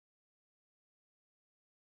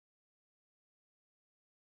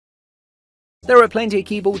There are plenty of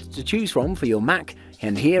keyboards to choose from for your Mac,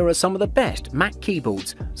 and here are some of the best Mac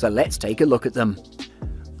keyboards, so let's take a look at them.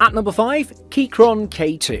 At number 5, Keychron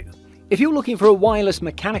K2. If you're looking for a wireless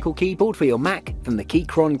mechanical keyboard for your Mac, then the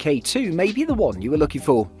Keychron K2 may be the one you are looking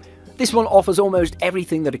for. This one offers almost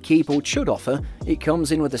everything that a keyboard should offer. It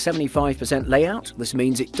comes in with a 75% layout, this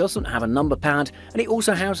means it doesn't have a number pad, and it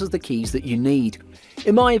also houses the keys that you need.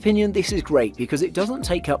 In my opinion, this is great because it doesn't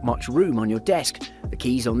take up much room on your desk, the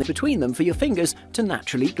keys on between them for your fingers to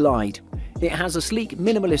naturally glide. It has a sleek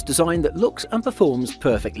minimalist design that looks and performs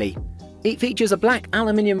perfectly. It features a black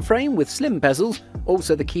aluminium frame with slim bezels,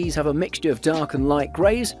 also the keys have a mixture of dark and light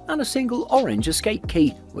greys and a single orange escape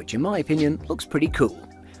key, which in my opinion looks pretty cool.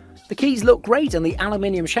 The keys look great and the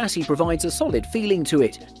aluminium chassis provides a solid feeling to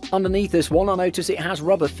it. Underneath this one I notice it has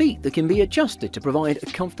rubber feet that can be adjusted to provide a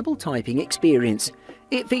comfortable typing experience.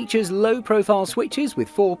 It features low profile switches with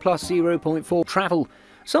 4+0.4 travel.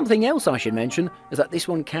 Something else I should mention is that this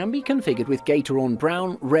one can be configured with Gateron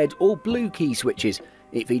brown, red or blue key switches.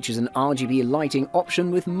 It features an RGB lighting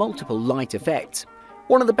option with multiple light effects.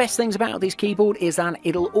 One of the best things about this keyboard is that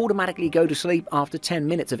it'll automatically go to sleep after 10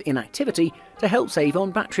 minutes of inactivity to help save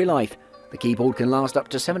on battery life. The keyboard can last up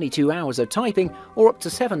to 72 hours of typing or up to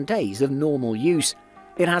 7 days of normal use.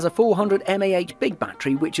 It has a 400 mAh big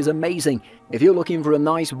battery, which is amazing if you're looking for a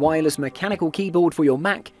nice wireless mechanical keyboard for your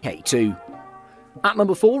Mac K2. At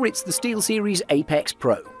number 4, it's the SteelSeries Apex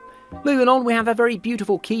Pro. Moving on, we have a very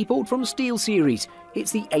beautiful keyboard from SteelSeries.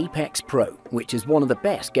 It's the Apex Pro, which is one of the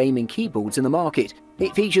best gaming keyboards in the market.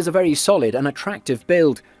 It features a very solid and attractive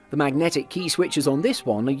build. The magnetic key switches on this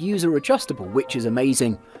one are user adjustable, which is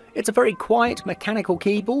amazing. It's a very quiet mechanical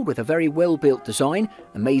keyboard with a very well built design,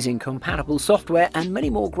 amazing compatible software and many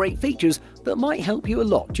more great features that might help you a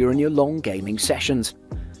lot during your long gaming sessions.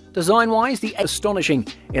 Design-wise, the astonishing.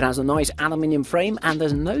 It has a nice aluminium frame and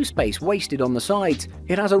there's no space wasted on the sides.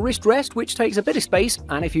 It has a wrist rest which takes a bit of space,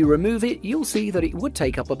 and if you remove it, you'll see that it would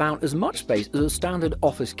take up about as much space as a standard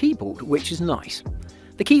office keyboard, which is nice.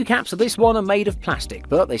 The keycaps of this one are made of plastic,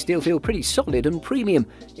 but they still feel pretty solid and premium.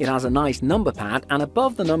 It has a nice number pad, and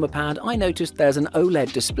above the number pad I noticed there's an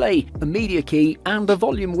OLED display, a media key and a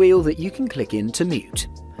volume wheel that you can click in to mute.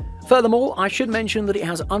 Furthermore, I should mention that it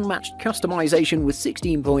has unmatched customization with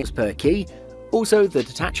 16 points per key. Also, the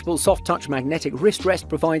detachable soft-touch magnetic wrist rest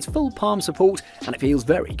provides full palm support and it feels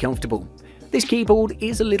very comfortable. This keyboard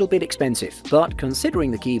is a little bit expensive, but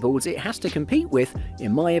considering the keyboards it has to compete with,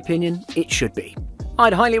 in my opinion, it should be.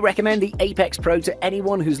 I'd highly recommend the Apex Pro to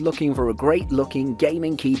anyone who's looking for a great-looking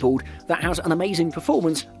gaming keyboard that has an amazing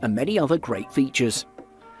performance and many other great features.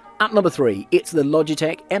 At number 3, it's the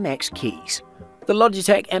Logitech MX Keys. The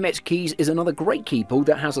Logitech MX Keys is another great keyboard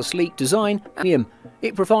that has a sleek design.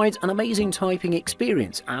 It provides an amazing typing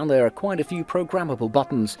experience and there are quite a few programmable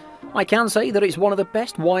buttons. I can say that it's one of the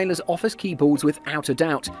best wireless office keyboards without a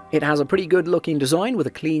doubt. It has a pretty good looking design with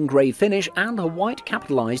a clean grey finish and a white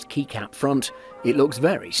capitalised keycap front. It looks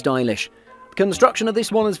very stylish. The construction of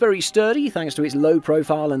this one is very sturdy thanks to its low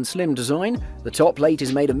profile and slim design. The top plate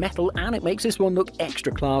is made of metal and it makes this one look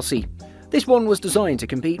extra classy. This one was designed to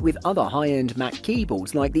compete with other high-end Mac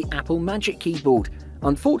keyboards like the Apple Magic Keyboard.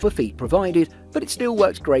 Unfortunate feet provided, but it still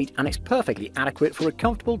works great and it's perfectly adequate for a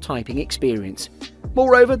comfortable typing experience.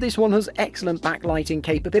 Moreover, this one has excellent backlighting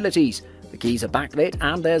capabilities. The keys are backlit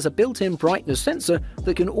and there's a built-in brightness sensor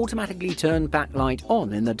that can automatically turn backlight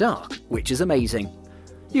on in the dark, which is amazing.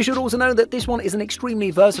 You should also know that this one is an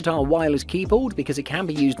extremely versatile wireless keyboard because it can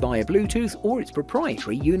be used via Bluetooth or its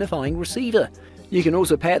proprietary unifying receiver. You can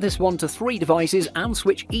also pair this one to 3 devices and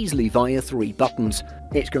switch easily via 3 buttons.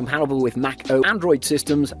 It's compatible with Mac OS, Android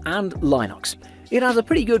systems and Linux. It has a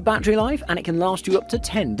pretty good battery life and it can last you up to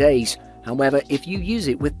 10 days. However, if you use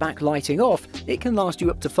it with backlighting off, it can last you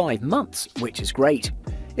up to 5 months, which is great.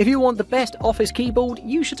 If you want the best office keyboard,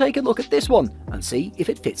 you should take a look at this one and see if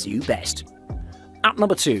it fits you best. At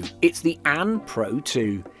number 2, it's the AN Pro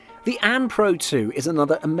 2. The AN Pro 2 is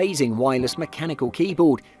another amazing wireless mechanical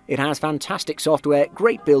keyboard. It has fantastic software,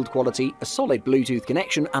 great build quality, a solid Bluetooth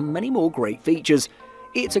connection and many more great features.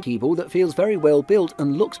 It's a keyboard that feels very well built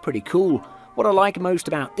and looks pretty cool. What I like most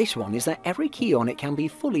about this one is that every key on it can be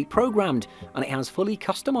fully programmed and it has fully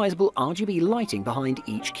customizable RGB lighting behind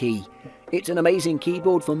each key. It's an amazing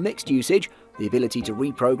keyboard for mixed usage. The ability to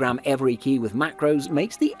reprogram every key with macros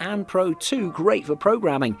makes the AN Pro 2 great for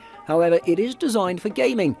programming. However, it is designed for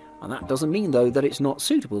gaming, and that doesn't mean though that it's not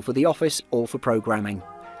suitable for the office or for programming.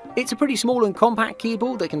 It's a pretty small and compact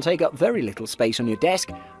keyboard that can take up very little space on your desk.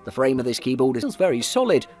 The frame of this keyboard is very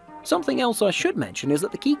solid. Something else I should mention is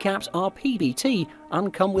that the keycaps are PBT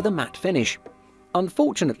and come with a matte finish.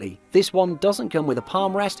 Unfortunately, this one doesn't come with a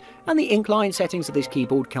palm rest, and the incline settings of this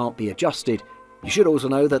keyboard can't be adjusted. You should also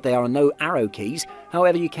know that there are no arrow keys,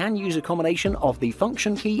 however you can use a combination of the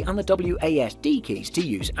function key and the WASD keys to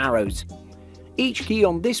use arrows. Each key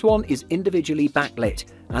on this one is individually backlit,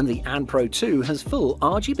 and the AN Pro 2 has full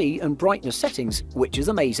RGB and brightness settings, which is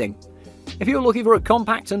amazing. If you're looking for a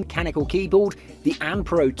compact and mechanical keyboard, the AN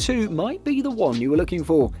Pro 2 might be the one you were looking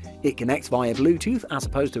for. It connects via Bluetooth as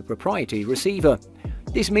opposed to a proprietary receiver.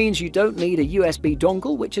 This means you don't need a USB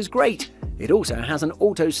dongle, which is great. It also has an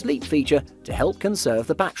auto sleep feature to help conserve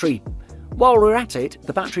the battery. While we're at it,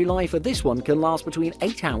 the battery life of this one can last between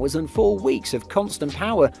 8 hours and 4 weeks of constant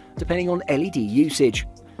power, depending on LED usage.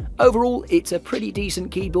 Overall, it's a pretty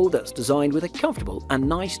decent keyboard that's designed with a comfortable and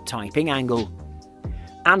nice typing angle.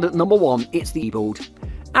 And at number 1, it's the keyboard.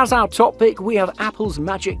 As our top pick, we have Apple's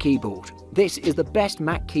Magic Keyboard. This is the best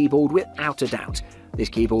Mac keyboard without a doubt. This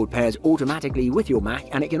keyboard pairs automatically with your Mac,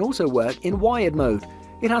 and it can also work in wired mode.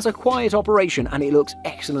 It has a quiet operation and it looks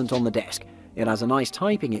excellent on the desk. It has a nice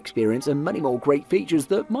typing experience and many more great features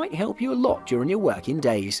that might help you a lot during your working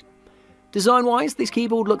days. Design-wise, this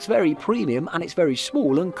keyboard looks very premium and it's very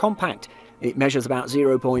small and compact. It measures about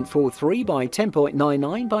 0.43 by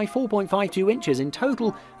 10.99 by 4.52 inches in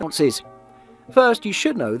total ounces. First, you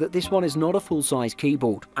should know that this one is not a full-size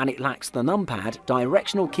keyboard and it lacks the numpad,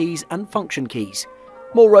 directional keys and function keys.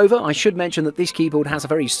 Moreover, I should mention that this keyboard has a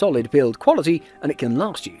very solid build quality and it can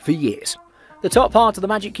last you for years. The top part of the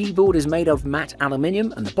Magic Keyboard is made of matte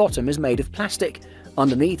aluminium and the bottom is made of plastic.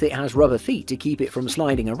 Underneath it has rubber feet to keep it from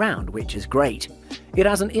sliding around, which is great. It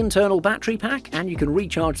has an internal battery pack and you can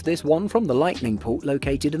recharge this one from the lightning port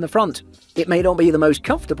located in the front. It may not be the most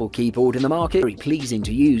comfortable keyboard in the market, very pleasing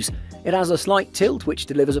to use. It has a slight tilt which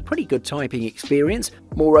delivers a pretty good typing experience.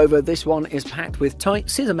 Moreover, this one is packed with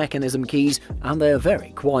tight scissor mechanism keys and they're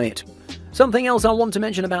very quiet. Something else I want to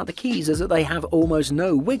mention about the keys is that they have almost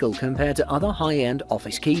no wiggle compared to other high-end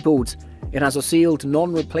office keyboards. It has a sealed,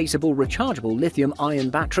 non-replaceable rechargeable lithium-ion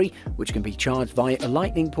battery which can be charged via a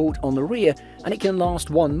lightning port on the rear, and it can last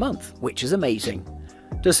 1 month, which is amazing.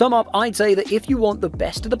 To sum up, I'd say that if you want the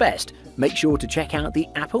best of the best, make sure to check out the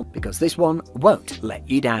Apple because this one won't let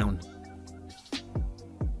you down.